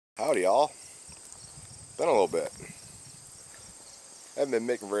Howdy y'all. Been a little bit. I haven't been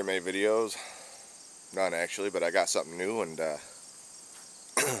making very many videos. None actually, but I got something new and thought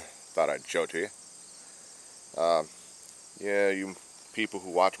I'd show it to you. Yeah, you people who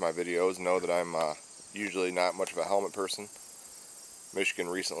watch my videos know that I'm usually not much of a helmet person. Michigan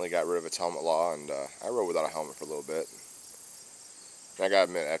recently got rid of its helmet law, and I rode without a helmet for a little bit. And I gotta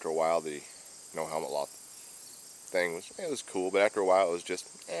admit, after a while, the no helmet law thing was cool, but after a while it was just,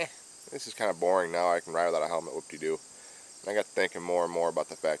 this is kind of boring now. I can ride without a helmet, whoop-de-doo. And I got thinking more and more about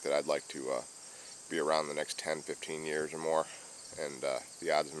the fact that I'd like to be around the next 10-15 years or more, and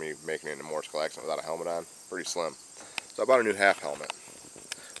the odds of me making it into a motorcycle accident without a helmet on, pretty slim. So I bought a new half helmet.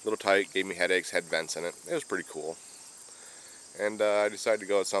 A little tight, gave me headaches, had vents in it. It was pretty cool. And I decided to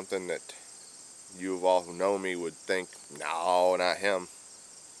go with something that you of all who know me would think, no, not him.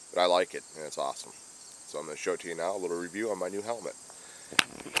 But I like it, and it's awesome. So I'm going to show it to you now, a little review on my new helmet.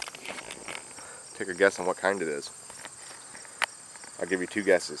 Take a guess on what kind it is. I'll give you two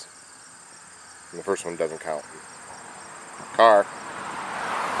guesses. And the first one doesn't count. Car.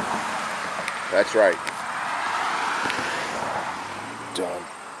 That's right. Dun,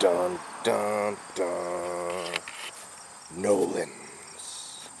 dun, dun, dun.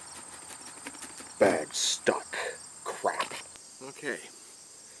 Nolan's bag stuck. Crap. Okay.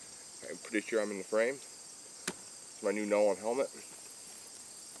 I'm pretty sure I'm in the frame. It's my new Nolan helmet.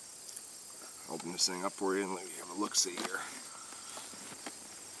 I'll open this thing up for you and let you have a look-see here.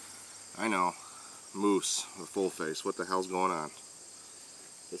 I know. Moose with a full face. What the hell's going on?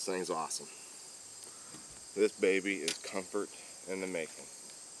 This thing's awesome. This baby is comfort in the making.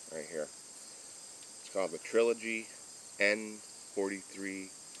 Right here. It's called the Trilogy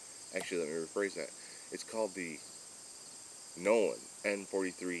N43. Actually, let me rephrase that. It's called the Nolan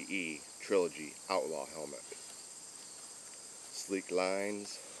N43E Trilogy Outlaw Helmet. Sleek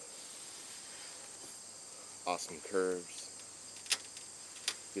lines. Awesome curves.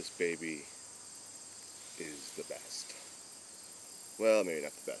 This baby is the best. Well, maybe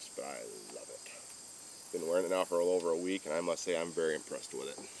not the best, but I love it. Been wearing it now for a little over a week, and I must say I'm very impressed with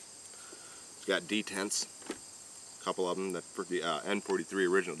it. It's got detents. A couple of them. The N43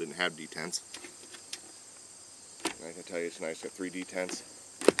 original didn't have detents. And I can tell you it's nice. It's got 3 detents.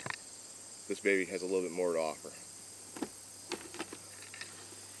 This baby has a little bit more to offer.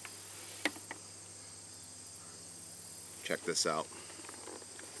 Check this out.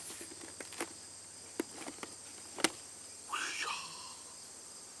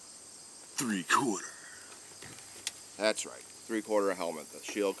 Three-quarter. That's right, 3/4 helmet. The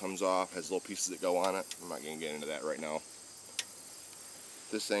shield comes off, has little pieces that go on it. I'm not going to get into that right now.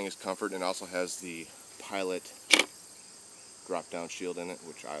 This thing is comfort and also has the pilot drop-down shield in it,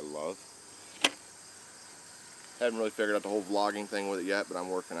 which I love. Haven't really figured out the whole vlogging thing with it yet, but I'm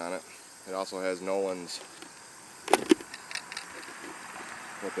working on it. It also has Nolan's.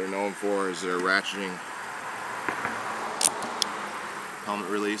 What they're known for is their ratcheting helmet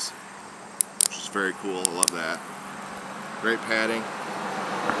release, which is very cool. I love that. Great padding.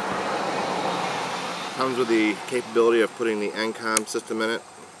 Comes with the capability of putting the NCOM system in it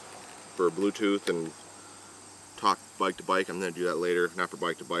for Bluetooth and talk bike to bike. I'm going to do that later, not for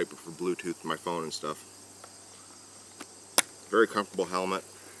bike to bike, but for Bluetooth to my phone and stuff. Very comfortable helmet.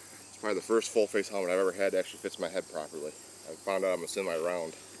 It's probably the first full face helmet I've ever had that actually fits my head properly. I found out I'm a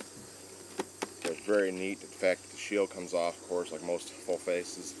semi-round. So it's very neat. The fact that the shield comes off, of course, like most full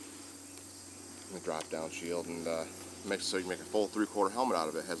faces. And the drop down shield, and makes it so you can make a full 3/4 helmet out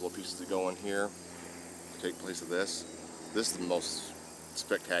of it. It has little pieces that go in here to take place of this. This is the most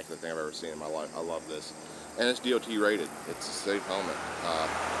spectacular thing I've ever seen in my life. I love this. And it's DOT rated. It's a safe helmet.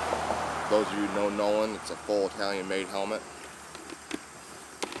 Those of you who know Nolan, it's a full Italian made helmet.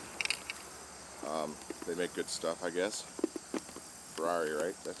 They make good stuff, I guess. Ferrari,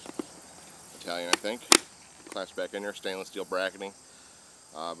 right? That's Italian, I think. Clamps back in there, stainless steel bracketing.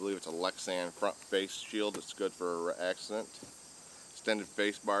 I believe it's a Lexan front face shield. It's good for accident. Extended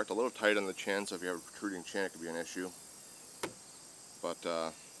face bar. It's a little tight on the chin, so if you have a protruding chin, it could be an issue. But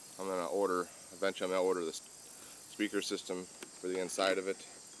I'm going to order, eventually I'm going to order the speaker system for the inside of it,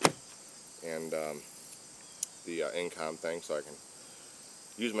 and the NCOM thing, so I can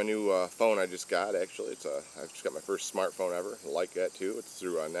use my new phone I just got. Actually, I just got my first smartphone ever. I like that too. It's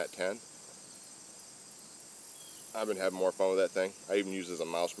through Net 10. I've been having more fun with that thing. I even use it as a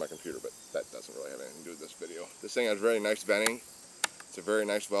mouse for my computer, but that doesn't really have anything to do with this video. This thing has very nice venting. It's a very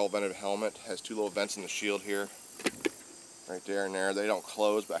nice, well-vented helmet. It has 2 little vents in the shield here, right there and there. They don't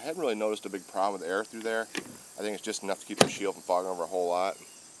close, but I hadn't really noticed a big problem with air through there. I think it's just enough to keep the shield from fogging over a whole lot.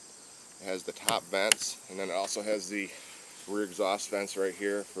 It has the top vents, and then it also has the rear exhaust vents right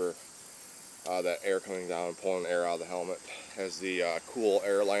here for that air coming down and pulling air out of the helmet. Has the cool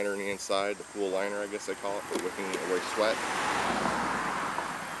air liner on the inside, the cool liner I guess they call it, for wicking away sweat.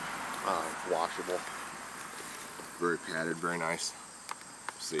 It's washable, very padded, very nice.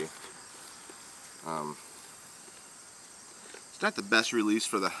 See, it's not the best release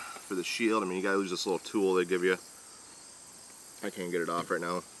for the shield. I mean, you gotta use this little tool they give you. I can't get it off right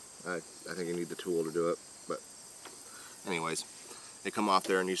now. I think you need the tool to do it, but anyways, they come off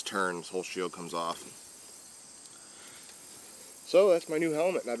there and these turns, whole shield comes off. So that's my new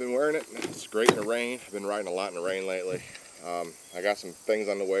helmet, and I've been wearing it. It's great in the rain. I've been riding a lot in the rain lately. I got some things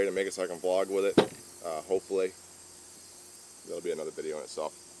on the way to make it so I can vlog with it. Hopefully, there'll be another video in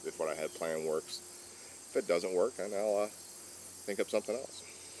itself if what I had planned works. If it doesn't work, then I'll think up something else.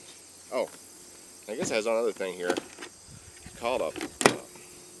 Oh, I guess it has another thing here. It's called I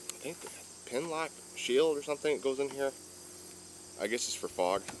think the pin lock shield or something that goes in here. I guess it's for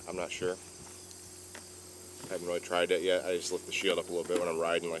fog. I'm not sure. I haven't really tried it yet. I just lift the shield up a little bit when I'm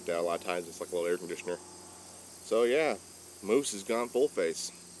riding like that. A lot of times it's like a little air conditioner. So yeah, Moose has gone full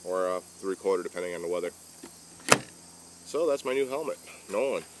face, or 3/4 depending on the weather. So that's my new helmet,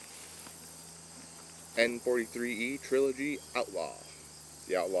 Nolan. N43E Trilogy Outlaw.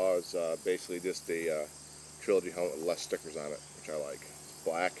 The Outlaw is basically just a Trilogy helmet with less stickers on it, which I like. It's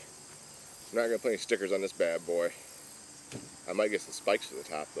black. I'm not going to put any stickers on this bad boy. I might get some spikes to the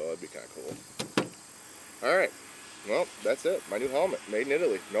top though, that'd be kind of cool. Alright, well, that's it. My new helmet, made in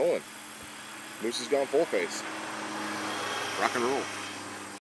Italy, Nolan. Moose has gone full face. Rock and roll.